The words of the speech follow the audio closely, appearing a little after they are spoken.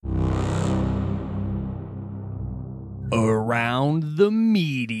Around the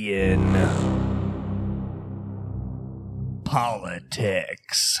Median.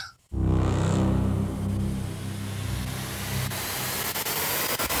 Politics.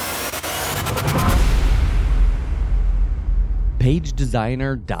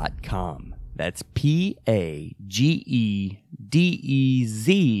 PageDesigner.com. That's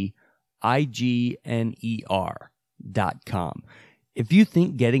PageDesigner.com. If you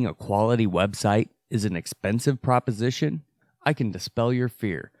think getting a quality website is an expensive proposition, I can dispel your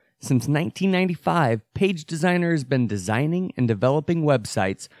fear. Since 1995, Page Designer has been designing and developing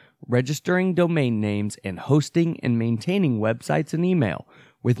websites, registering domain names, and hosting and maintaining websites and email.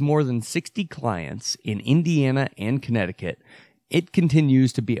 With more than 60 clients in Indiana and Connecticut, it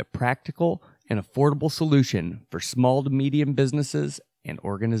continues to be a practical and affordable solution for small to medium businesses and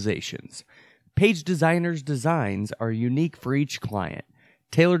organizations. Page Designer's designs are unique for each client,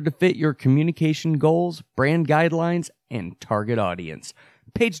 tailored to fit your communication goals, brand guidelines, and target audience.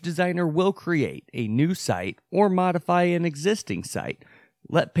 Page Designer will create a new site or modify an existing site.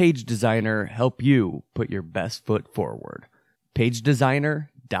 Let Page Designer help you put your best foot forward.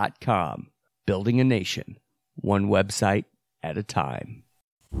 PageDesigner.com. Building a nation, one website at a time.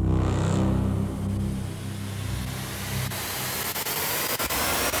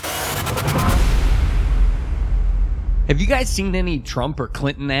 Have you guys seen any Trump or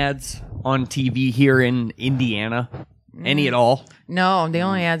Clinton ads on TV here in Indiana? Any at all? No, the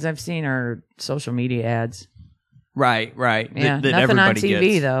only ads I've seen are social media ads. Right. Yeah, that nothing on everybody TV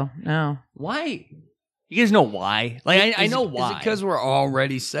gets. though. No. Why? You guys know why? Like I know why. Is it because we're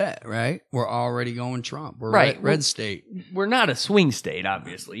already set, right? We're already going Trump. We're Right. red state. We're not a swing state,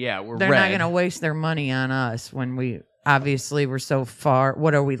 obviously. Yeah, we're They're red. not going to waste their money on us when we obviously we're so far.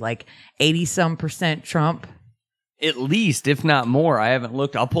 What are we, like 80-some% Trump? At least, if not more. I haven't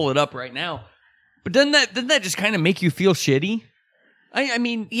looked. I'll pull it up right now. But doesn't that just kind of make you feel shitty? I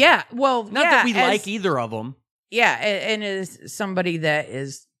mean, Yeah. Well, not that we like either of them. Yeah, and as somebody that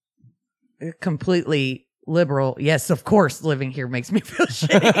is completely liberal, yes, of course, living here makes me feel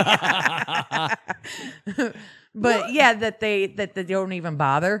shitty. But yeah, that they don't even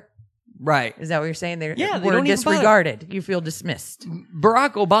bother. Right. Is that what you're saying? They We're don't even disregarded. You feel dismissed.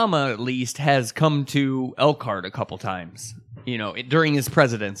 Barack Obama, at least, has come to Elkhart a couple times, during his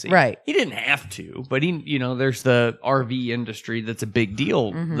presidency. Right. He didn't have to, but there's the RV industry that's a big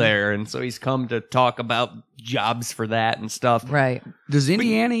deal there. And so he's come to talk about jobs for that and stuff. Right. Does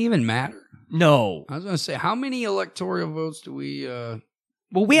Indiana even matter? No. I was going to say, how many electoral votes do we? Well,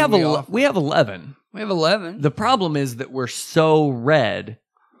 we have 11. We have 11. The problem is that we're so red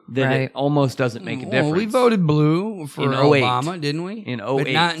that Right. it almost doesn't make a difference. Well, we voted blue for In 08. Obama, didn't we? In But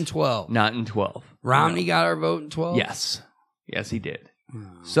 08. not in 12. Not in 12. Romney got our vote in 12? Yes, he did.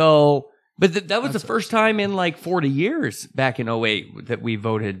 So, but that was the first time in like 40 years back in 08 that we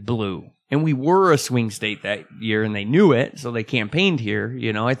voted blue. And we were a swing state that year, and they knew it, so they campaigned here.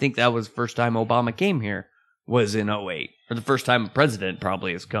 I think that was the first time Obama came here was in 08. Or the first time a president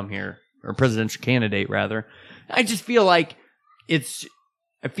probably has come here, or presidential candidate, rather. I just feel like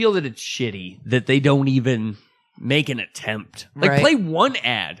I feel that it's shitty that they don't even make an attempt. Like, Right. play one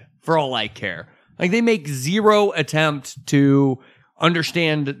ad for all I care. Like, they make zero attempt to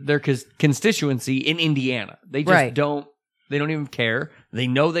understand their constituency in Indiana. They just Right. don't. They don't even care. They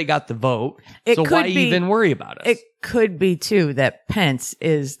know they got the vote. It so could why be- even worry about us? It could be, too, that Pence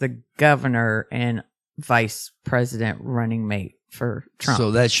is the governor and vice president running mate for Trump.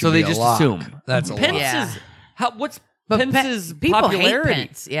 So that should so be they a just lock. assume. That's a Pence lock. Yeah. is what's But Pence's people popularity? hate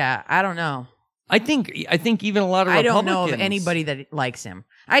Pence. Yeah, I don't know. I think even a lot of I Republicans. don't know of anybody that likes him.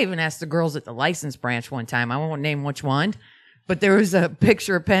 I even asked the girls at the license branch one time. I won't name which one, but there was a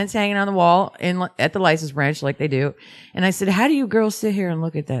picture of Pence hanging on the wall at the license branch like they do. And I said, how do you girls sit here and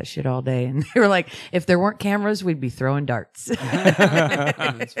look at that shit all day? And they were like, if there weren't cameras, we'd be throwing darts.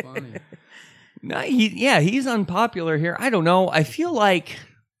 That's funny. No, he's unpopular here. I don't know. I feel like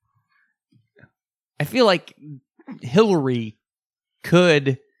Hillary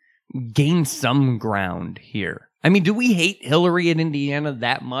could gain some ground here. I mean, do we hate Hillary in Indiana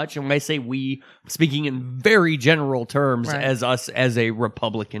that much? And when I say we, speaking in very general terms, Right. as us as a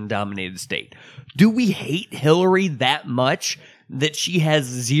Republican-dominated state, do we hate Hillary that much that she has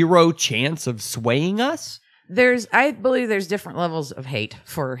zero chance of swaying us? I believe there's different levels of hate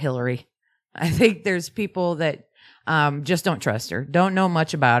for Hillary. I think there's people that just don't trust her, don't know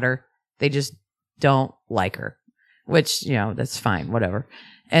much about her. They just don't like her, which, that's fine, whatever.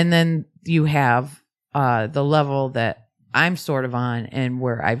 And then you have the level that I'm sort of on, and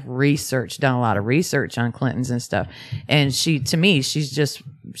where I've done a lot of research on Clintons and stuff. And to me,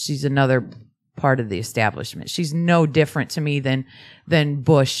 she's another part of the establishment. She's no different to me than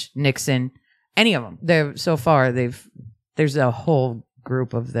Bush, Nixon, any of them. There's a whole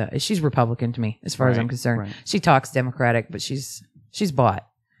group of she's Republican to me as far as I'm concerned. Right. She talks Democratic, but she's bought.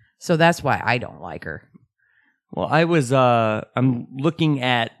 So that's why I don't like her. Well, I'm looking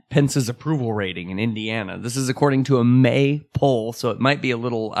at Pence's approval rating in Indiana. This is according to a May poll, so it might be a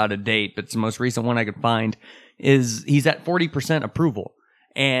little out of date, but it's the most recent one I could find. He's at 40% approval,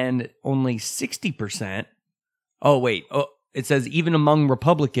 and only 60%. It says even among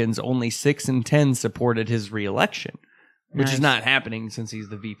Republicans, only 6 in 10 supported his reelection, which is not happening since he's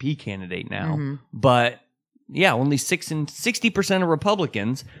the VP candidate now. Mm-hmm. But yeah, only 60% of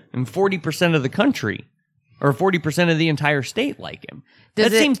Republicans and 40% of the country, or 40% of the entire state, like him.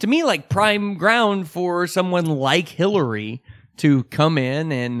 That seems to me like prime ground for someone like Hillary to come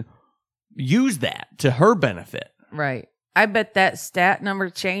in and use that to her benefit. Right. I bet that stat number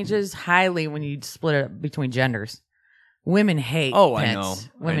changes highly when you split it up between genders. Women hate Pence.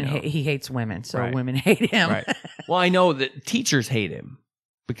 I know. He hates women, so Right. women hate him. Right. Well, I know that teachers hate him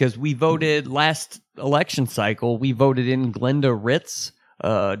because we voted last election cycle. We voted in Glenda Ritz,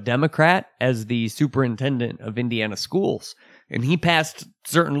 a Democrat, as the superintendent of Indiana schools. And he passed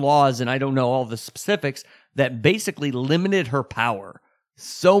certain laws, and I don't know all the specifics, that basically limited her power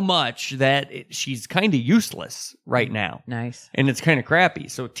so much that she's kind of useless right now. Nice. And it's kind of crappy.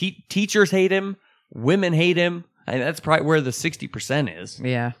 So teachers hate him. Women hate him. And that's probably where the 60% is.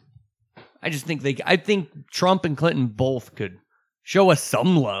 Yeah. I think Trump and Clinton both could show us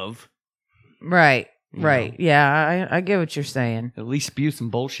some love. Right. You Right. know. Yeah, I get what you're saying. At least spew some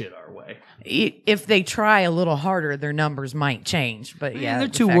bullshit our way. If they try a little harder, their numbers might change. But yeah, they're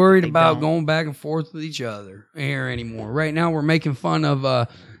the too fact worried that they about don't- going back and forth with each other here anymore. Right now, we're making fun of.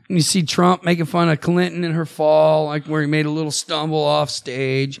 You see Trump making fun of Clinton in her fall, like where he made a little stumble off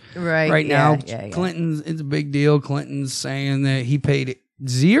stage. Right. now, yeah. Clinton's it's a big deal. Clinton's saying that he paid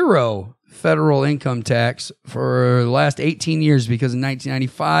 0 federal income tax for the last 18 years because in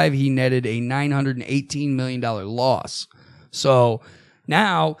 1995 he netted a $918 million loss. So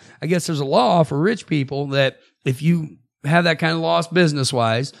now I guess there's a law for rich people that if you have that kind of loss business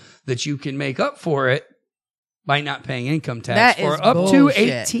wise, that you can make up for it by not paying income tax That for is up bullshit.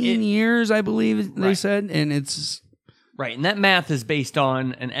 to 18 years, I believe they Right. said. And it's Right. And that math is based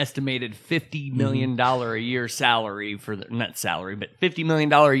on an estimated $50 million a year salary for not salary, but $50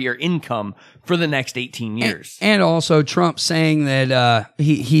 million a year income for the next 18 years. And also Trump saying that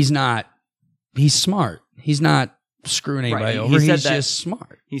he's smart. He's not screwing anybody Right. He over. said He's that- just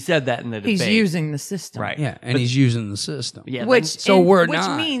smart. He said that in the debate. He's using the system. Right. Yeah, and he's using the system. Yeah. Which So we're which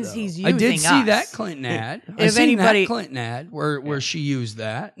not. means though. he's using I did see us. that Clinton ad. I If seen anybody- that Clinton ad where she used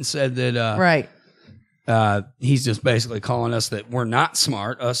that and said that Right. he's just basically calling us that we're not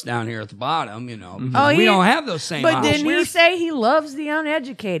smart, us down here at the bottom, because Oh, we he- don't have those same But options. didn't he say he loves the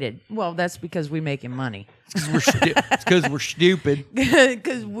uneducated? Well, that's because we make him money. It's because we're stupid.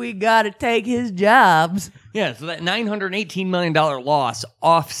 Because we got to take his jobs. Yeah. So that $918 million loss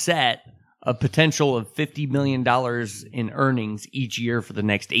offset a potential of $50 million in earnings each year for the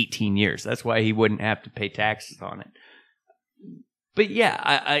next 18 years. That's why he wouldn't have to pay taxes on it. But yeah,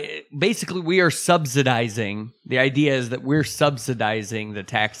 I basically we are subsidizing. The idea is that we're subsidizing the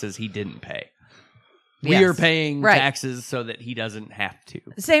taxes he didn't pay. We Yes. are paying Right. taxes so that he doesn't have to.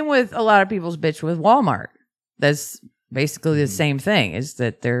 Same with a lot of people's bitch with Walmart. That's basically the same thing, is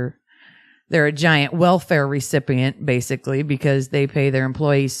that they're a giant welfare recipient, basically, because they pay their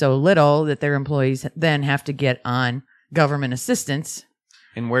employees so little that their employees then have to get on government assistance.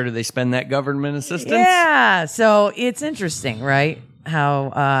 And where do they spend that government assistance? Yeah. So it's interesting, right?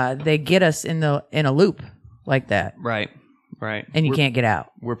 How they get us in a loop like that. Right. Right. And you can't get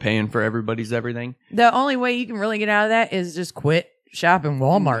out. We're paying for everybody's everything. The only way you can really get out of that is just quit shopping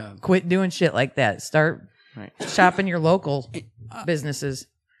Walmart. Yeah. Quit doing shit like that. Start Right. shopping your local businesses.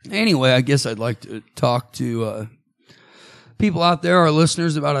 Anyway, I guess I'd like to talk to people out there, our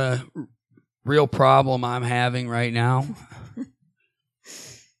listeners, about a real problem I'm having right now.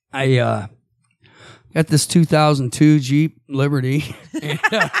 I got this 2002 Jeep Liberty. And,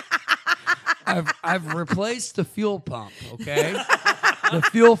 I've replaced the fuel pump, okay? The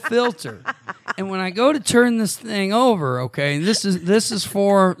fuel filter. And when I go to turn this thing over, okay, and this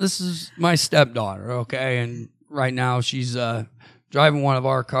is my stepdaughter, okay? And right now she's driving one of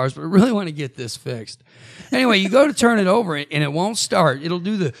our cars, but I really want to get this fixed. Anyway, you go to turn it over and it won't start. It'll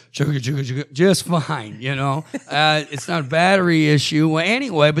do the chugga, chugga, chugga, just fine, It's not a battery issue. Well,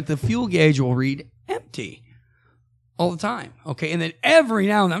 anyway, but the fuel gauge will read empty all the time. Okay. And then every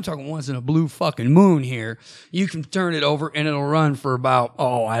now and then, I'm talking once in a blue fucking moon here, you can turn it over and it'll run for about,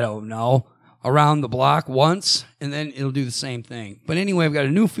 I don't know, around the block once, and then it'll do the same thing. But anyway, I've got a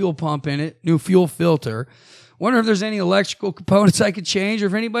new fuel pump in it, new fuel filter. Wonder if there's any electrical components I could change, or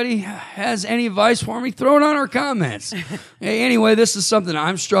if anybody has any advice for me, throw it on our comments. Hey, anyway, this is something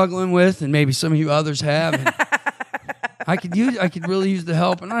I'm struggling with, and maybe some of you others have. And I could really use the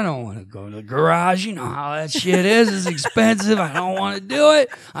help, and I don't want to go to the garage. You know how that shit is. It's expensive. I don't want to do it.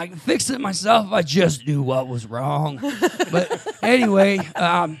 I can fix it myself if I just knew what was wrong. But anyway,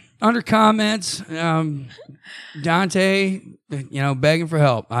 under comments, Dante, begging for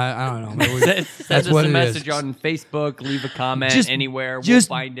help. I don't know. Send That's us what a it message is. on Facebook. Leave a comment Just- anywhere. We'll just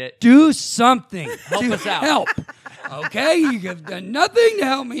find it. Do something. Help to us out. Help. Okay? You have done nothing to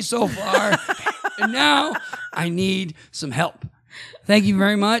help me so far. And now I need some help. Thank you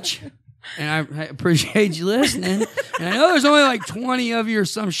very much. And I appreciate you listening. And I know there's only like 20 of you or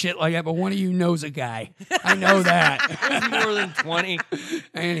some shit like that, but one of you knows a guy. I know that. More than 20.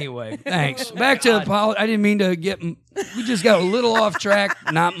 Anyway, thanks. Back to the I didn't mean to we just got a little off track,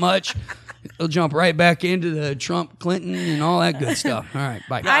 not much. We'll jump right back into the Trump, Clinton, and all that good stuff. All right,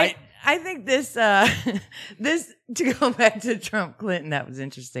 bye. I think this this to go back to Trump Clinton, that was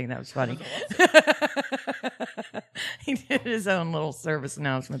interesting. That was funny. He did his own little service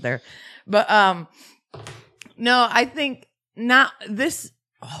announcement there. But no, I think not this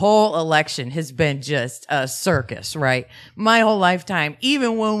whole election has been just a circus, right? My whole lifetime,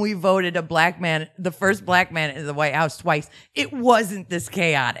 even when we voted a black man, the first black man in the White House twice, it wasn't this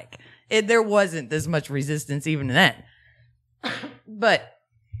chaotic. There wasn't this much resistance even then. But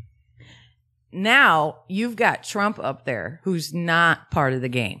now you've got Trump up there who's not part of the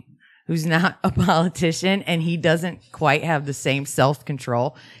game, who's not a politician, and he doesn't quite have the same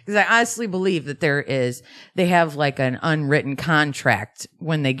self-control. Because I honestly believe that they have like an unwritten contract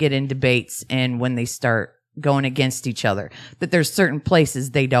when they get in debates and when they start going against each other, that there's certain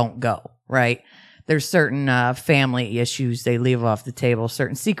places they don't go, right? There's certain family issues they leave off the table,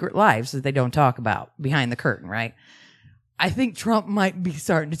 certain secret lives that they don't talk about behind the curtain, right? I think Trump might be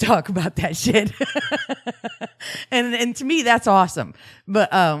starting to talk about that shit. and to me, that's awesome.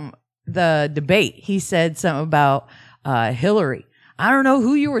 But the debate, he said something about Hillary. I don't know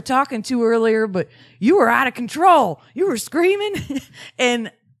who you were talking to earlier, but you were out of control. You were screaming.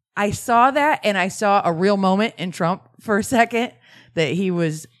 And I saw that, and I saw a real moment in Trump for a second that he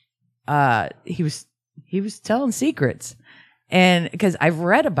was telling secrets. And because I've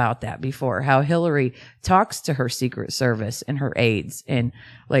read about that before, how Hillary talks to her Secret Service and her aides, and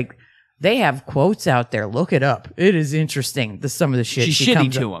like they have quotes out there. Look it up. It is interesting. Some of the shit She's she shitty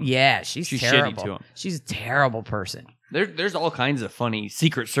comes to up. him. Yeah, she's terrible. shitty to him. She's a terrible person. There's all kinds of funny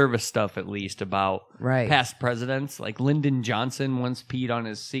Secret Service stuff, at least, about Right. past presidents. Like Lyndon Johnson once peed on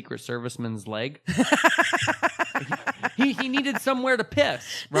his Secret Serviceman's leg. he needed somewhere to piss,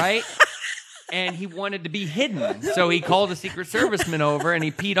 right? And he wanted to be hidden. So he called a Secret Serviceman over and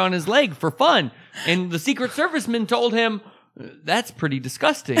he peed on his leg for fun. And the Secret Serviceman told him, that's pretty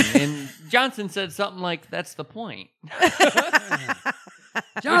disgusting. And Johnson said something like, that's the point.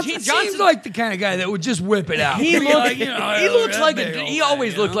 Johnson seems like the kind of guy that would just whip it out. He He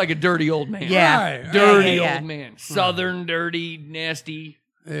always looked like a dirty old man. Yeah. Right. Dirty Yeah. old man. Southern, dirty, nasty.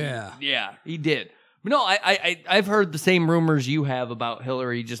 Yeah. Yeah, he did. But no, I've heard the same rumors you have about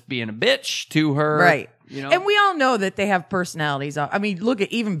Hillary just being a bitch to her. Right. You know? And we all know that they have personalities. I mean, look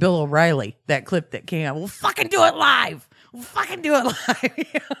at even Bill O'Reilly, that clip that came out. We'll fucking do it live. We'll fucking do it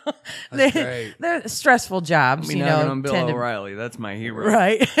live. That's great. They're stressful jobs, I mean, on Bill O'Reilly. That's my hero.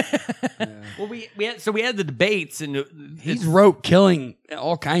 Right. Well, we had the debates, and He wrote killing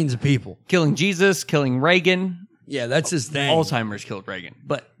all kinds of people. killing Jesus, killing Reagan. Yeah, that's his thing. Alzheimer's killed Reagan.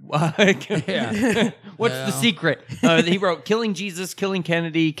 But Yeah. what's the secret? He wrote killing Jesus, killing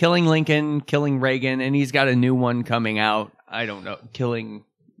Kennedy, killing Lincoln, killing Reagan, and he's got a new one coming out. I don't know. Killing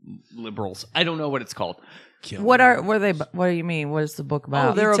liberals. I don't know what it's called. What do you mean? What is the book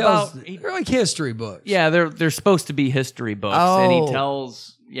about? they're They're about- like history books. Yeah, they're supposed to be history books, and Oh.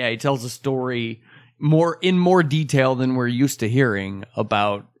 he tells a story in more detail than we're used to hearing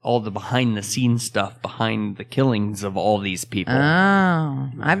about all the behind the scenes stuff behind the killings of all these people. Oh,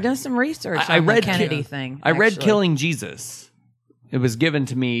 I've done some research on the Kennedy thing. I read actually. Killing Jesus. It was given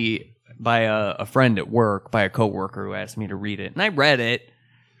to me by a friend at work, by a coworker who asked me to read it, and I read it.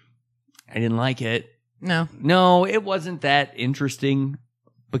 I didn't like it. No, it wasn't that interesting,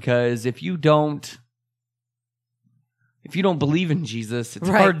 because if you don't believe in Jesus, it's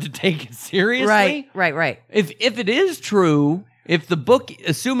Right. hard to take it seriously. Right. If it is true,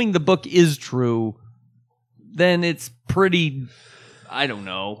 assuming the book is true, then it's pretty, I don't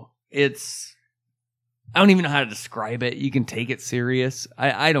know. I don't even know how to describe it. You can take it serious.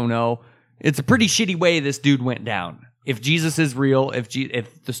 I don't know. It's a pretty shitty way this dude went down. If Jesus is real,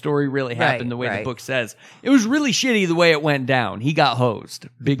 if the story really happened the way the book says, it was really shitty the way it went down. He got hosed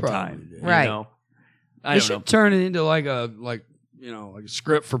big time. did. You Right. know? They should turn it into like a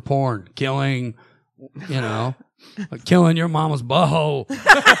script for porn, killing like killing your mama's boho,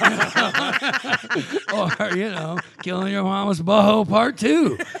 or killing your mama's boho part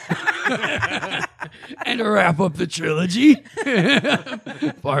 2. And to wrap up the trilogy,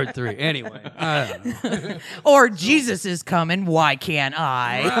 part 3. Anyway, I don't know. Or Jesus is coming. Why can't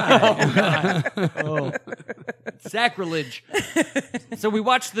I? Oh, sacrilege. So we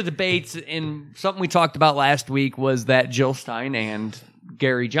watched the debates, and something we talked about last week was that Jill Stein and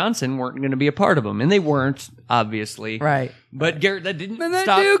Gary Johnson weren't going to be a part of them, and they weren't, obviously. Right. But Garrett, that didn't Man, that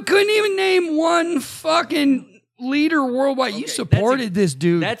stop. dude couldn't even name one fucking leader worldwide. You supported this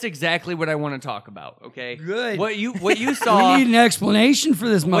dude. That's exactly what I want to talk about. Okay. Good. What you saw. We need an explanation for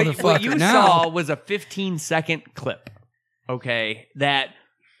this what motherfucker you now. saw was a 15-second clip. Okay, that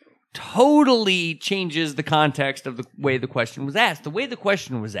totally changes the context of the way the question was asked. The way the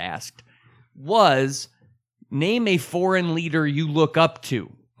question was asked was, name a foreign leader you look up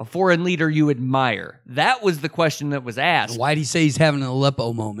to, a foreign leader you admire. That was the question that was asked. Why'd he say he's having an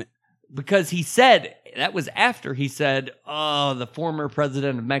Aleppo moment? Because he said, that was after he said, oh, the former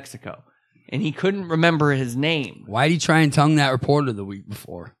president of Mexico. And he couldn't remember his name. Why'd he try and tongue that reporter the week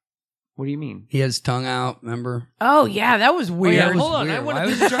before? What do you mean? He had his tongue out, remember? Oh, yeah, that was weird. yeah, hold on. Weird. I wanna- Why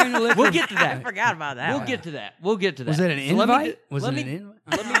was he trying to lick We'll her- get to I that. forgot about that. We'll get to that. We'll get to that. Was it an So let me invite? de- Was let it me- an invite?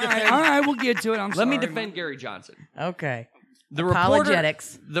 let me all right, defend- all right, we'll get to it. I'm Let me sorry. defend Gary Johnson. Okay. The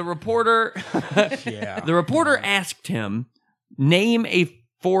Apologetics. reporter Yeah. the reporter asked him, name a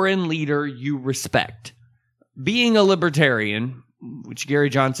foreign leader you respect. Being a libertarian, which Gary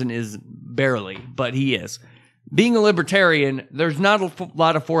Johnson is barely, but he is. Being a libertarian, there's not a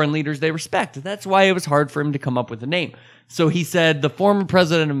lot of foreign leaders they respect. That's why it was hard for him to come up with a name. So he said the former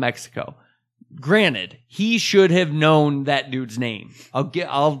president of Mexico. Granted, he should have known that dude's name.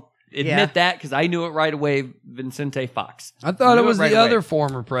 I'll admit that because I knew it right away. Vicente Fox. I thought it was right the away. other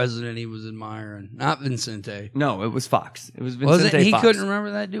former president he was admiring, not Vincente. No, it was Fox. It was Was Vicente it? He Fox. couldn't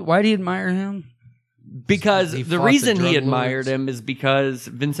remember that dude. Why did he admire him? Because He the fought reason the he drug admired lords. him is because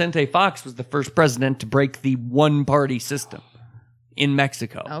Vicente Fox was the first president to break the one-party system in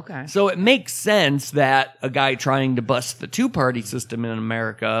Mexico. Okay. So it makes sense that a guy trying to bust the two-party system in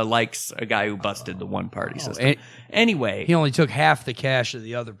America likes a guy who busted the one-party system. and- Anyway, He only took half the cash of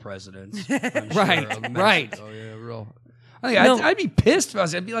the other presidents. I'm sure, Right, of Mexico. right. Yeah, real. I'd be pissed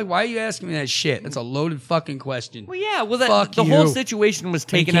about it. I'd be like, why are you asking me that shit? That's a loaded fucking question. well, yeah, well, Fuck the whole you. situation was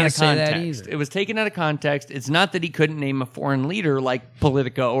But you taken out can't of say that context. either. It was taken out of context. It's not that he couldn't name a foreign leader like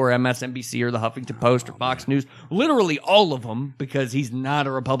Politico or MSNBC or the Huffington Post or Fox News. Literally all of them, because he's not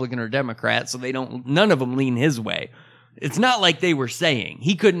a Republican or Democrat, so none of them lean his way. It's not like they were saying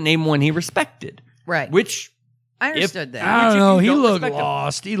he couldn't name one he respected. Right. Which I understood that. I don't if know. you He don't looked respect him-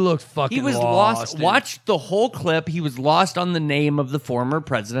 lost. He looked fucking he was lost. Watch the whole clip. He was lost on the name of the former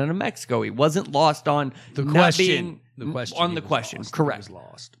president of Mexico. He wasn't lost on The not question. being The question. on he the was question. lost. Correct. He was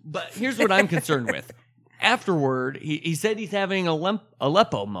lost. But here's what I'm concerned with. Afterward, he said he's having a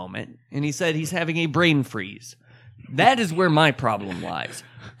Aleppo moment, and he said he's having a brain freeze. That is where my problem lies.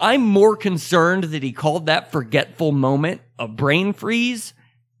 I'm more concerned that he called that forgetful moment a brain freeze.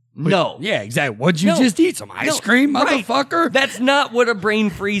 No. Yeah, exactly. What'd you No. just eat? Some ice cream, right. motherfucker? That's not what a brain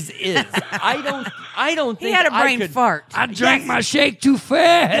freeze is. I don't think He had a I brain could- fart. I drank Yes. my shake too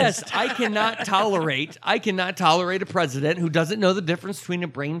fast. Yes, I cannot tolerate a president who doesn't know the difference between a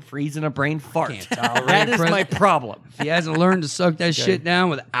brain freeze and a brain fart. Can't tolerate That a is my president. problem. If he hasn't learned to suck that shit down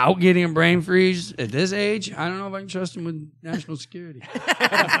without getting a brain freeze at this age, I don't know if I can trust him with national security.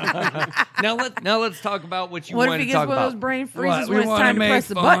 Now let's talk about what you What if wanted he to gets talk one of those about. brain freezes What, when it's time to press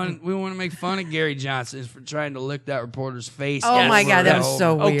the button? We want to make fun of Gary Johnson for trying to lick that reporter's face. Oh Yes. my God, that was over.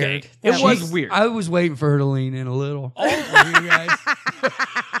 so Okay. weird. It That was weird. I was waiting for her to lean in a little. You guys.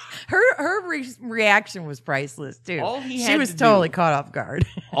 Her reaction was priceless too. All he she had was to totally do- caught off guard.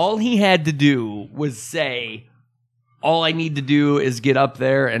 All he had to do was say, all I need to do is get up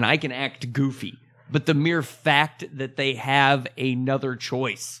there and I can act goofy. But the mere fact that they have another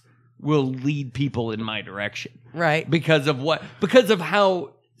choice will lead people in my direction. Right. Because of what? Because of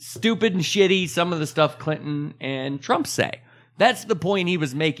how stupid and shitty some of the stuff Clinton and Trump say. That's the point he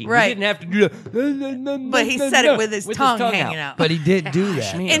was making. Right. He didn't have to do that. But he said it with his tongue hanging out. But he did do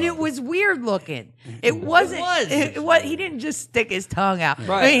that. man. And it was weird looking. It wasn't. It was. He didn't just stick his tongue out.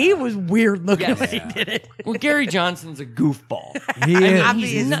 Right. I mean, he was weird looking Yes. when he did it. Well, Gary Johnson's a goofball. He is.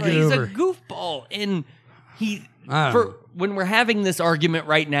 Obviously. He's a goofball, and he I don't we're having this argument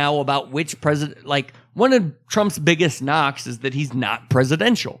right now about which president, like one of Trump's biggest knocks is that he's not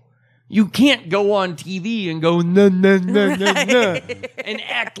presidential. You can't go on TV and go no no no no no and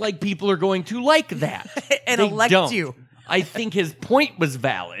act like people are going to like that And They elect don't. you. I think his point was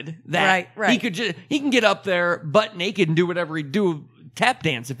valid that Right. he can get up there butt naked and do whatever he'd do, tap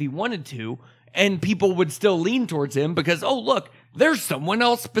dance if he wanted to, and people would still lean towards him because, oh, look, there's someone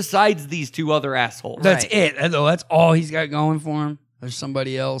else besides these two other assholes. That's Right. it. Though that's all he's got going for him. There's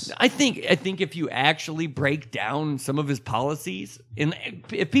somebody else. I think if you actually break down some of his policies, and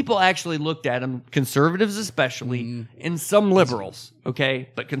if people actually looked at him, conservatives especially, and some liberals, okay,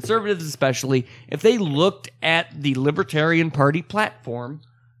 but conservatives especially, if they looked at the Libertarian Party platform,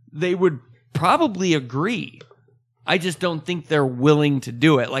 they would probably agree. I just don't think they're willing to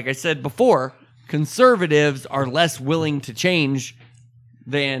do it. Like I said before, conservatives are less willing to change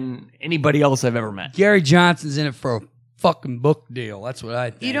than anybody else I've ever met. Gary Johnson's in it for a fucking book deal. That's what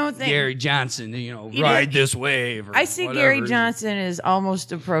I think. You don't think- Gary Johnson, You ride don't- this wave. Or I see whatever. Gary Johnson is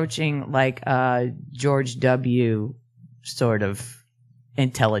almost approaching like George W. sort of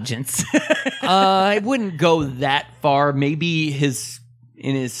intelligence. I wouldn't go that far. Maybe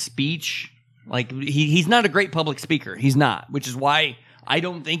in his speech, like he's not a great public speaker. He's not, which is why I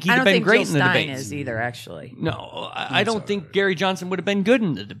don't think he'd I have don't been think great Jill in the Stein debates. is either, actually. No, I don't think Gary Johnson would have been good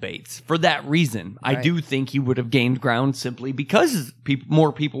in the debates for that reason. I Right. do think he would have gained ground simply because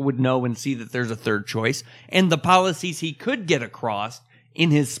more people would know and see that there's a third choice, and the policies he could get across in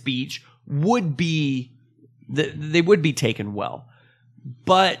his speech would be they would be taken well.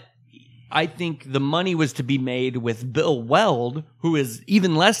 But I think the money was to be made with Bill Weld, who is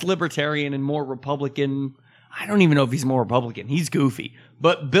even less libertarian and more Republican. I don't even know if he's more Republican. He's goofy.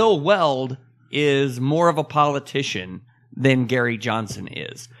 But Bill Weld is more of a politician than Gary Johnson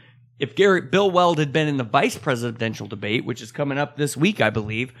is. If Bill Weld had been in the vice presidential debate, which is coming up this week, I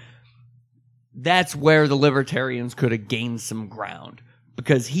believe, that's where the libertarians could have gained some ground.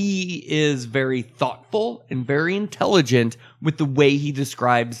 Because he is very thoughtful and very intelligent with the way he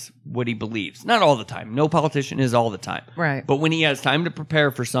describes what he believes. Not all the time. No politician is all the time. Right. But when he has time to prepare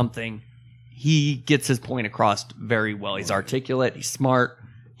for something, he gets his point across very well. He's articulate. He's smart.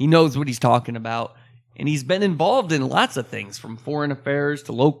 He knows what he's talking about. And he's been involved in lots of things, from foreign affairs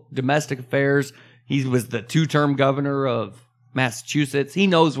to domestic affairs. He was the 2-term governor of Massachusetts. He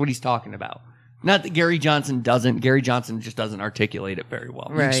knows what he's talking about. Not that Gary Johnson doesn't. Gary Johnson just doesn't articulate it very well.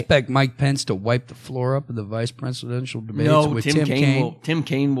 You Right. expect Mike Pence to wipe the floor up of the vice presidential debates No, with Tim Kaine. Tim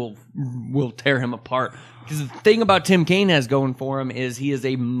Kaine will tear him apart. Because the thing about Tim Kaine has going for him is he is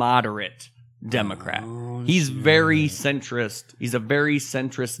a moderate Democrat. He's very centrist. He's a very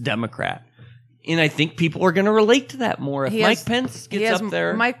centrist Democrat. And I think people are going to relate to that more if Mike Pence gets up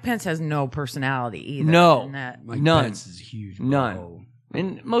there. Mike Pence has no personality either. No. in that. Mike None. Pence is huge. Bro. None.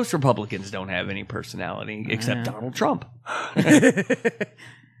 And most Republicans don't have any personality except Donald Trump.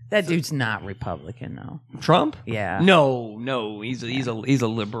 That dude's not Republican, though. Trump? Yeah. No. He's a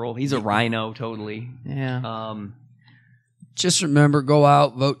liberal. He's a rhino, totally. Yeah. Just remember, go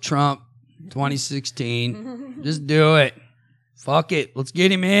out, vote Trump 2016. Just do it. Fuck it. Let's get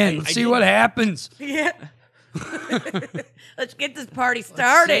him in. Let's see what happens. Yeah. Let's get this party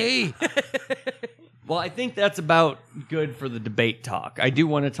started. See? Well, I think that's about good for the debate talk. I do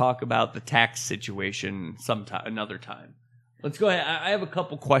want to talk about the tax situation sometime, another time. Let's go ahead. I have a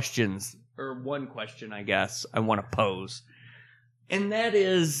couple questions, or one question, I guess, I want to pose. And that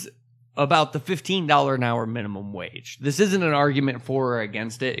is about the $15 an hour minimum wage. This isn't an argument for or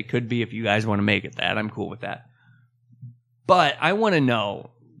against it. It could be if you guys want to make it that. I'm cool with that. But I want to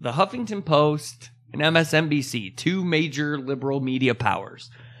know, the Huffington Post and MSNBC, 2 major liberal media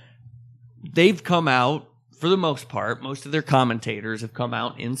powers, they've come out, for the most part, most of their commentators have come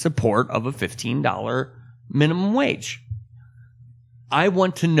out in support of a $15 minimum wage. I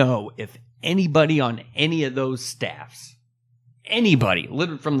want to know if anybody on any of those staffs, anybody,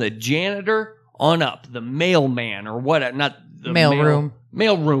 literally from the janitor on up, the mailman or what, not the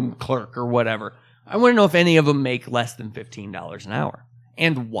mailroom clerk or whatever. I want to know if any of them make less than $15 an hour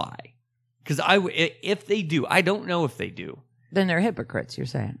and why. Because if they do, I don't know if they do. Then they're hypocrites, you're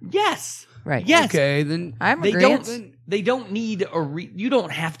saying. Yes. Right. Yes. Okay, then I'm They agreeing. don't need you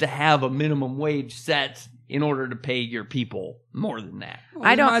don't have to have a minimum wage set in order to pay your people more than that. Well,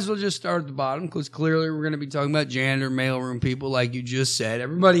 I we don't- might as well just start at the bottom because clearly we're going to be talking about janitor, mailroom people, like you just said.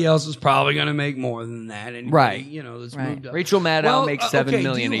 Everybody else is probably going to make more than that, anyway. Right. You know, let's Right. move up. Rachel Maddow makes $7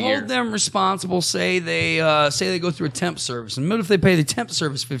 million do you a year. hold them responsible? Say they go through a temp service, and what if they pay the temp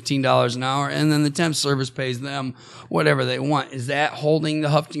service $15 an hour, and then the temp service pays them whatever they want? Is that holding the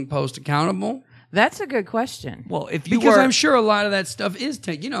Huffington Post accountable? That's a good question. Well, if you Because are, I'm sure a lot of that stuff is,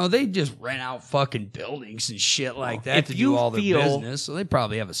 they just rent out fucking buildings and shit like that if to you do all their feel- business. So they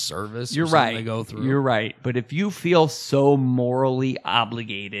probably have a service. you're or something right. They go through. You're right. But if you feel so morally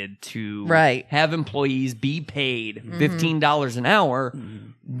obligated to Right. have employees be paid $15 an hour,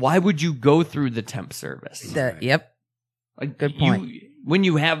 why would you go through the temp service? Yep. Like, Good point. When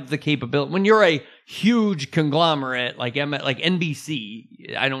you have the capability, when you're a huge conglomerate like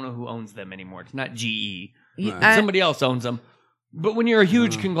NBC, I don't know who owns them anymore. It's not GE. Somebody else owns them. But when you're a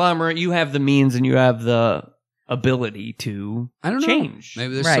huge conglomerate, you have the means and you have the ability to I don't know. change.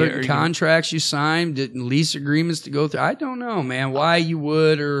 Maybe there's Right. certain contracts you signed, lease agreements to go through. I don't know, man. Why you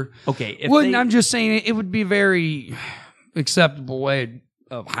would or Okay, if wouldn't? they- I'm just saying it would be a very acceptable way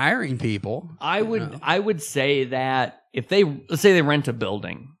of hiring people. I would say that if let's say they rent a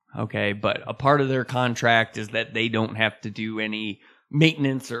building, okay, but a part of their contract is that they don't have to do any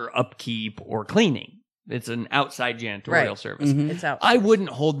maintenance or upkeep or cleaning. It's an outside janitorial Right. service. It's out. I wouldn't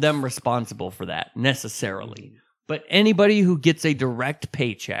hold them responsible for that necessarily. But anybody who gets a direct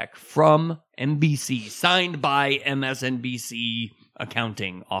paycheck from NBC signed by MSNBC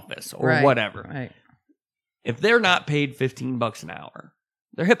accounting office or Right. whatever, Right. if they're not paid $15 an hour,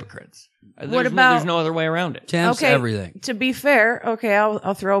 they're hypocrites. There's about- there's no other way around it. Temps, Okay. everything. To be fair, okay,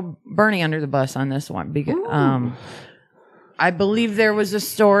 I'll throw Bernie under the bus on this one because I believe there was a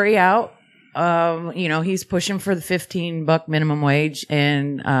story out. He's pushing for the $15 minimum wage,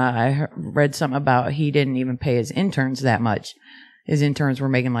 and I read something about he didn't even pay his interns that much. His interns were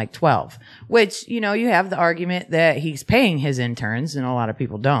making like 12, which you have the argument that he's paying his interns, and a lot of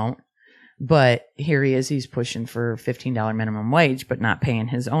people don't. But here he is, he's pushing for $15 minimum wage, but not paying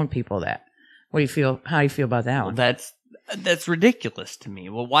his own people that. What do you feel? How do you feel about that Well, one? that's ridiculous to me.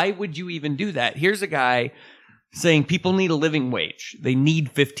 Well, why would you even do that? Here's a guy saying people need a living wage. They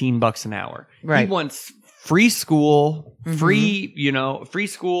need $15 an hour. Right. He wants free school, free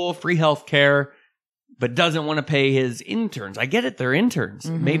school, free healthcare, but doesn't want to pay his interns. I get it, they're interns.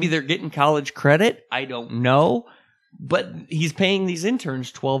 Maybe they're getting college credit. I don't know. But he's paying these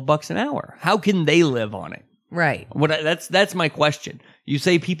interns $12 an hour. How can they live on it? Right. That's my question. You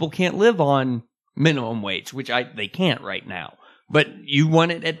say people can't live on minimum wage, which they can't right now. But you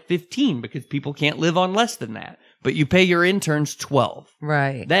want it at 15 because people can't live on less than that. But you pay your interns 12.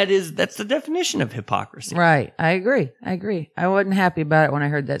 Right. That's the definition of hypocrisy. Right. I agree. I wasn't happy about it when I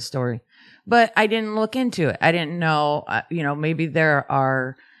heard that story, but I didn't look into it. I didn't know, maybe there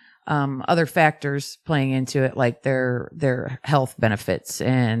are other factors playing into it, like their health benefits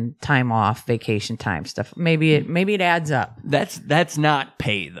and time off, vacation time stuff. Maybe it adds up. That's not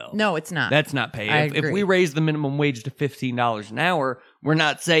pay though. No, it's not. That's not pay. I If agree. we raise the minimum wage to $15 an hour, we're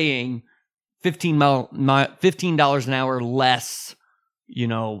not saying $15 an hour less,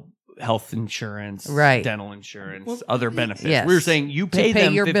 health insurance, Right. dental insurance, other benefits. yes. We're saying you pay pay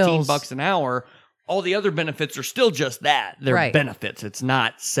them your bills. $15 an hour. All the other benefits are still just that. They're Right. benefits. It's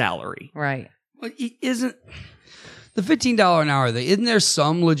not salary. right. Well, isn't the $15 an hour thing? Isn't there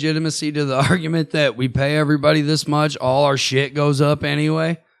some legitimacy to the argument that we pay everybody this much, all our shit goes up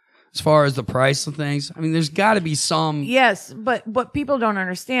anyway? As far as the price of things, I mean, there's got to be some. Yes, but what people don't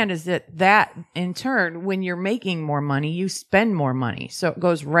understand is that in turn, when you're making more money, you spend more money. So it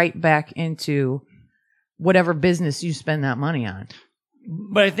goes right back into whatever business you spend that money on.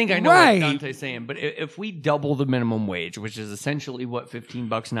 But I think I know Right. what Dante's saying. But if we double the minimum wage, which is essentially what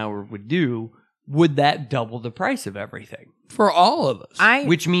 $15 an hour would do, would that double the price of everything? For all of us.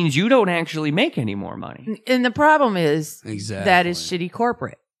 Which means you don't actually make any more money. And the problem is Exactly. that is shitty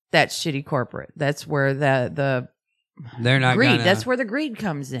corporate. That's shitty corporate. That's where the They're not greed. gonna, That's where the greed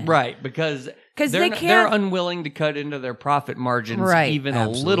comes in. Right, because 'Cause they're they not- can't- they're unwilling to cut into their profit margins Right. even a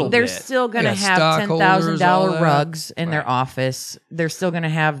Absolutely. little They're bit. still going to Yeah, have stockholders, $10,000 all that. rugs in their Right. office. They're still going to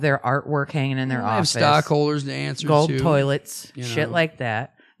have their artwork hanging in their They have office. stockholders to answer Gold to. toilets, you shit know. like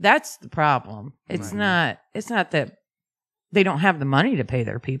that. That's the problem. It's not that they don't have the money to pay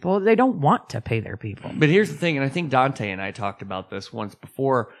their people. They don't want to pay their people. But here's the thing, and I think Dante and I talked about this once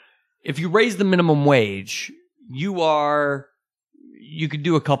before. If you raise the minimum wage, you could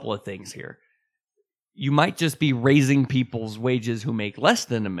do a couple of things here. You might just be raising people's wages who make less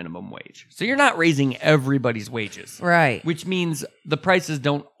than a minimum wage. So you're not raising everybody's wages. Right. Which means the prices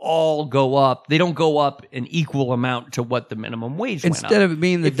don't all go up. They don't go up an equal amount to what the minimum wage went up. Instead of it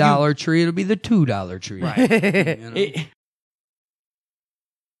being the If you- Dollar Tree, it'll be the $2 tree. Right. You know?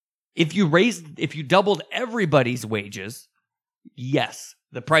 If you doubled everybody's wages, yes,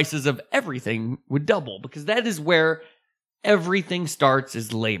 the prices of everything would double because that is where everything starts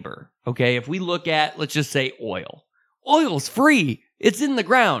is labor. Okay. If we look at, let's just say oil's free. It's in the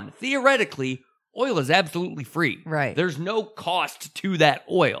ground. Theoretically, Oil is absolutely free. Right. There's no cost to that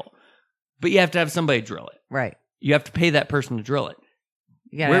oil, but you have to have somebody drill it. Right. You have to pay that person to drill it.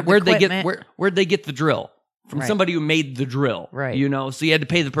 You gotta have Where'd they equipment. where'd they get the drill? From Right. somebody who made the drill. Right. You know, so you had to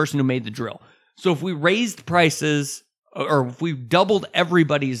pay the person who made the drill. So if we raised prices, or if we doubled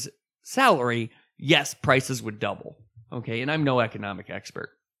everybody's salary, yes, prices would double. Okay, and I'm no economic expert.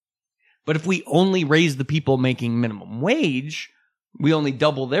 But if we only raise the people making minimum wage, we only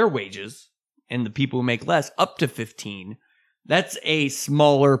double their wages, and the people who make less up to 15, that's a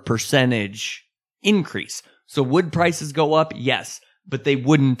smaller percentage increase. So would prices go up? Yes, but they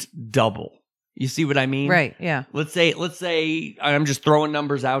wouldn't double. You see what I mean? Right. Yeah. Let's say I'm just throwing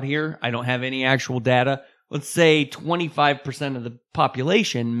numbers out here. I don't have any actual data. Let's say 25% of the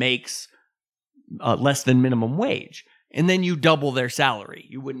population makes less than minimum wage, and then you double their salary.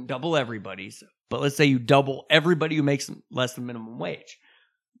 You wouldn't double everybody's, but let's say you double everybody who makes less than minimum wage.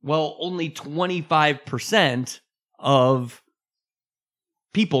 Well, only 25% of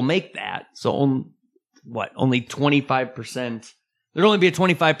people make that. So only 25%. There'd only be a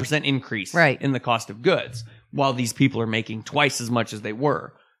 25% increase in the cost of goods, while these people are making twice as much as they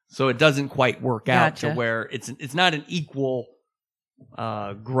were. So it doesn't quite work out to where it's not an equal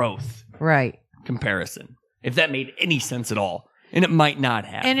growth comparison, if that made any sense at all. And it might not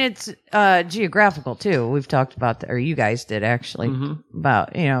have. And it's geographical too. We've talked about that, or you guys did actually,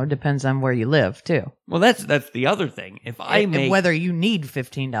 about, depends on where you live too. Well, that's the other thing. If I make, whether you need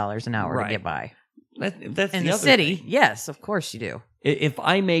 $15 an hour to get by. That's in the the other city, thing. yes, of course you do. If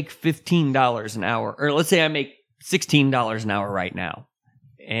I make $15 an hour, or let's say I make $16 an hour right now,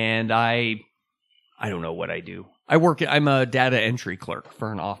 and I don't know what I do. I'm a data entry clerk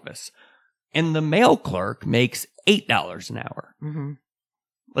for an office, and the mail clerk makes $8 an hour. Mm-hmm.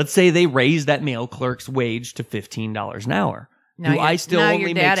 Let's say they raise that mail clerk's wage to $15 an hour. Do I still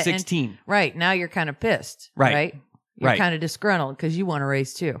only make 16? Right. Now you're kind of pissed. Right. You're kind of disgruntled because you want a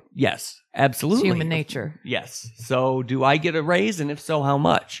raise too. Yes, absolutely. It's human nature. Yes. So do I get a raise? And if so, how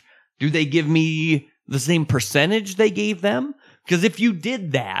much? Do they give me the same percentage they gave them? Because if you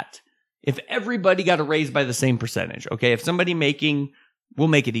did that, if everybody got a raise by the same percentage, okay, if somebody we'll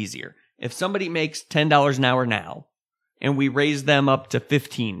make it easier. If somebody makes $10 an hour now, and we raise them up to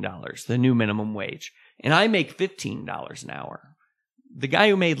 $15, the new minimum wage, and I make $15 an hour, the guy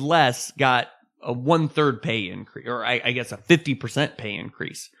who made less got a 1/3 pay increase, or I guess a 50% pay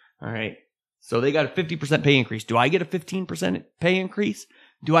increase. All right. So they got a 50% pay increase. Do I get a 15% pay increase?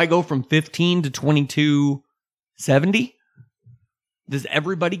 Do I go from 15 to 22.70? Does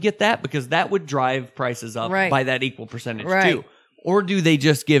everybody get that? Because that would drive prices up by that equal percentage too. Or do they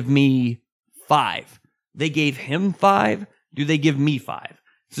just give me 5? They gave him 5. Do they give me 5?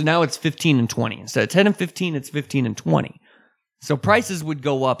 So now it's 15 and 20. Instead of 10 and 15, it's 15 and 20. So prices would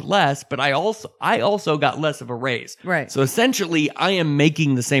go up less, but I also got less of a raise. Right. So essentially, I am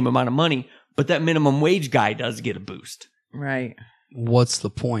making the same amount of money, but that minimum wage guy does get a boost. Right. What's the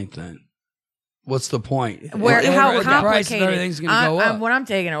point then? What's the point? How the price of complicated? everything's going to go up. What I'm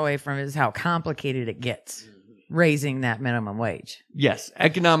taking away from it is how complicated it gets, raising that minimum wage. Yes,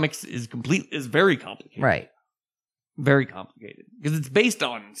 economics is very complicated. Right. Very complicated because it's based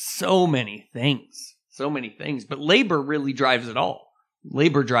on so many things. But labor really drives it all.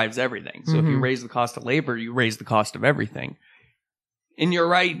 Labor drives everything. So if you raise the cost of labor, you raise the cost of everything. And you're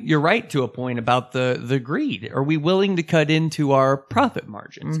right to a point about the greed. Are we willing to cut into our profit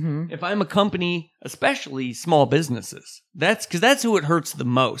margins? Mm-hmm. If I'm a company, especially small businesses, that's who it hurts the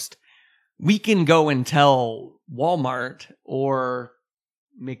most. We can go and tell Walmart or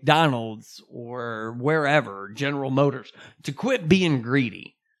McDonald's or wherever, General Motors, to quit being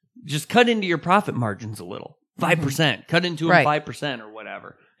greedy. Just cut into your profit margins a little. 5%. Cut into them 5% or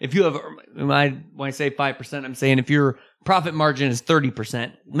whatever. If you have, when I say 5%, I'm saying if your profit margin is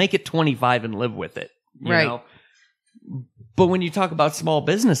 30%, make it 25 and live with it. You know? But when you talk about small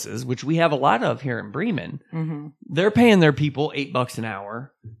businesses, which we have a lot of here in Bremen, they're paying their people $8 an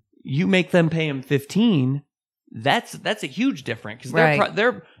hour. You make them pay them 15. That's a huge difference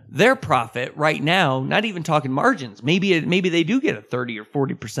because their profit right now, not even talking margins, maybe they do get a 30 or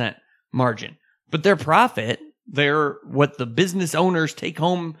 40% margin, but their profit, what the business owners take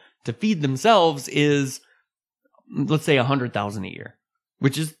home to feed themselves is, let's say, $100,000 a year,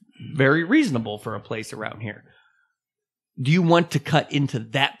 which is very reasonable for a place around here. Do you want to cut into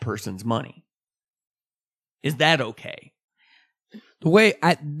that person's money? Is that okay? The way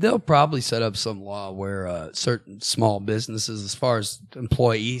they'll probably set up some law where certain small businesses, as far as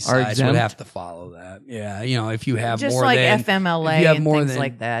employee sides, would have to follow that. Yeah, if you have just more like than FMLA, if you have and more things than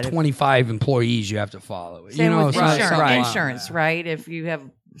like that. 25 employees, you have to follow it. Same with something like insurance, that. right? If you have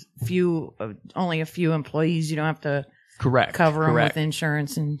only a few employees, you don't have to Correct. cover them Correct. with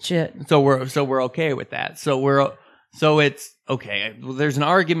insurance and shit. So we're okay with that. So it's okay. Well, there's an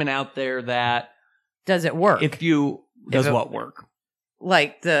argument out there that Does it work? does what work?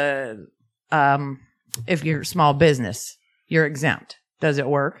 Like if you're a small business, you're exempt. Does it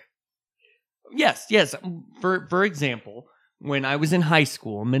work? Yes. For example, when I was in high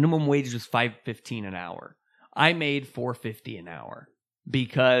school, minimum wage was $5.15 an hour. I made $4.50 an hour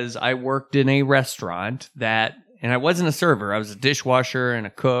because I worked in a restaurant and I wasn't a server. I was a dishwasher and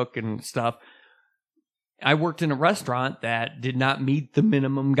a cook and stuff. I worked in a restaurant that did not meet the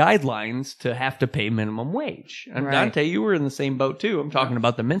minimum guidelines to have to pay minimum wage. And Right. Dante, you were in the same boat too. I'm talking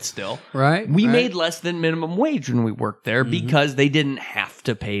about the Mint still. Right. We right. made less than minimum wage when we worked there because they didn't have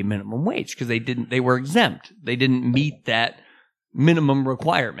to pay minimum wage because they were exempt. They didn't meet that minimum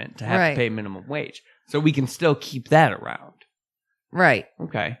requirement to have Right. to pay minimum wage. So we can still keep that around. Right.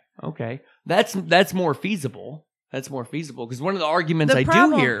 Okay. That's more feasible. That's more feasible because one of the arguments I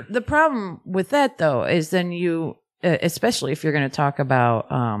do hear. The problem with that, though, is then you, especially if you're going to talk about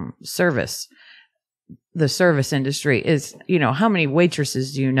the service industry, is, how many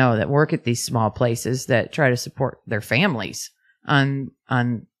waitresses do you know that work at these small places that try to support their families on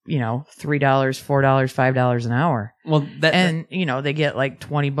 $3, $4, $5 an hour? Well, And they get like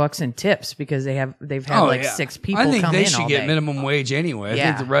 $20 in tips because they've had six people I think come they in should all get day. minimum wage anyway. I Yeah.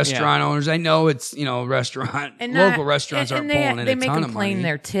 think the restaurant owners, I know it's, restaurant, And local restaurants aren't they, pulling in they a may ton of complain money.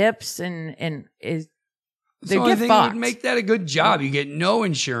 their tips and they So I get think fucked. you'd make that a good job. You get no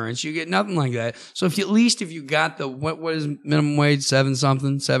insurance. You get nothing like that. So if you got the, what is minimum wage? 7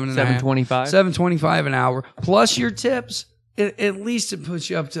 something, 7.5? $7.25. $7.25 an hour plus your tips. At least it puts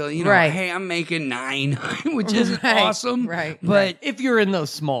you up to, Right. hey, I'm making $9, which isn't Right, awesome. right, But right. if you're in those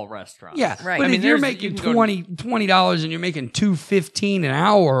small restaurants, yeah, Right. but I if you're there's- making you can go to- $20 and you're making $2.15 an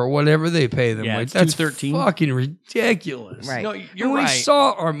hour or whatever they pay them Yeah, with, it's that's $2.13. fucking ridiculous. Right. No, you're And right. we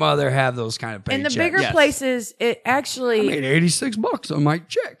saw our mother have those kind of paychecks. In the bigger Yes. places, it I actually. made $86 on my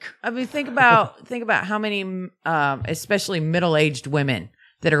check. I mean, think about how many, especially middle-aged women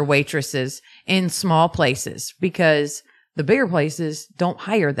that are waitresses in small places, because the bigger places don't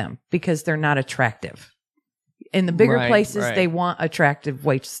hire them because they're not attractive. In the bigger Right, places, right. they want attractive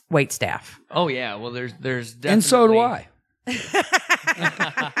wait staff. Oh yeah, well there's definitely, And so do I.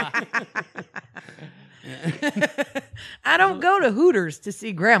 I don't go to Hooters to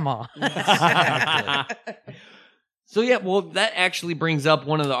see grandma. So yeah, well that actually brings up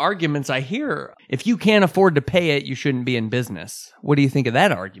one of the arguments I hear. If you can't afford to pay it, you shouldn't be in business. What do you think of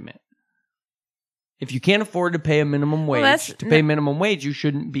that argument? If you can't afford to pay a minimum wage, minimum wage, you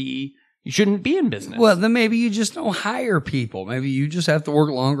shouldn't be in business. Well, then maybe you just don't hire people. Maybe you just have to work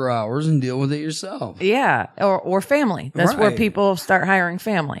longer hours and deal with it yourself. Yeah, or family. That's where Right. people start hiring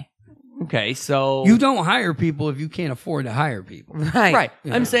family. okay, so You don't hire people if you can't afford to hire people. Right. right.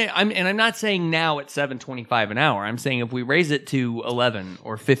 I'm not saying now at $7.25 an hour. I'm saying if we raise it to 11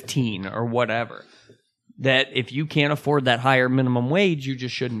 or 15 or whatever, that if you can't afford that higher minimum wage, you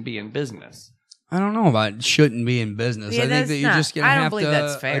just shouldn't be in business. I don't know about shouldn't be in business. Yeah, I think that's that you're not- just going I to don't have believe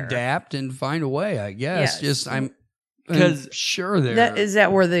that's to fair. adapt and find a way, I guess. Yes. I'm 'Cause sure there. Is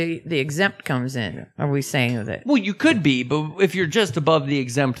that where the exempt comes in? Are we saying that? Well, you could be, but if you're just above the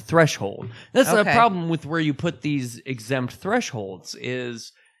exempt threshold, that's the Okay. problem with where you put these exempt thresholds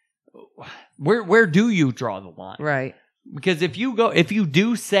is where do you draw the line? Right. Because if you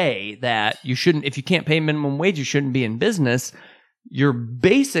do say that if you can't pay minimum wage, you shouldn't be in business, you're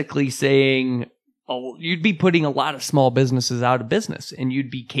basically saying you'd be putting a lot of small businesses out of business and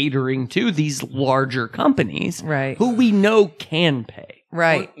you'd be catering to these larger companies Right. who we know can pay.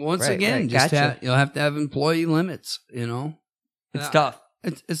 Right. Once Right, again, right. just Gotcha. you'll have to have employee limits, It's tough.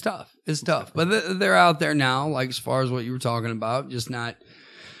 It's tough. It's tough. But they're out there now, like as far as what you were talking about, just not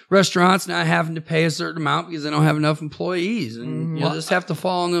restaurants not having to pay a certain amount because they don't have enough employees. And you'll just have to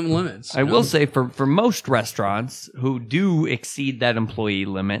fall on them limits. I will say for most restaurants who do exceed that employee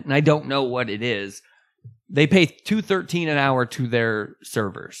limit, and I don't know what it is, they pay $2.13 an hour to their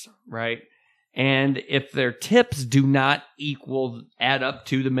servers, right? And if their tips do not add up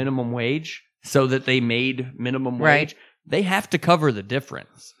to the minimum wage so that they made minimum Right. wage, they have to cover the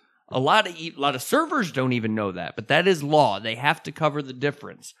difference. A lot of servers don't even know that, but that is law. They have to cover the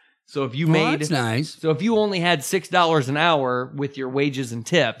difference. So if you That's nice. So if you only had $6 an hour with your wages and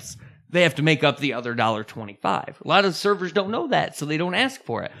tips, they have to make up the other $1.25. A lot of servers don't know that, so they don't ask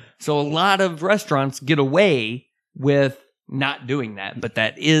for it. So a lot of restaurants get away with not doing that, but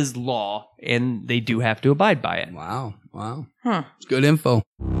that is law, and they do have to abide by it. Wow. Huh. It's good info.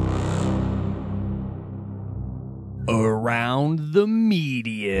 Around the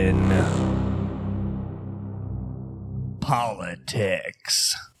Median.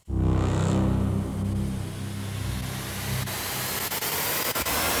 Politics.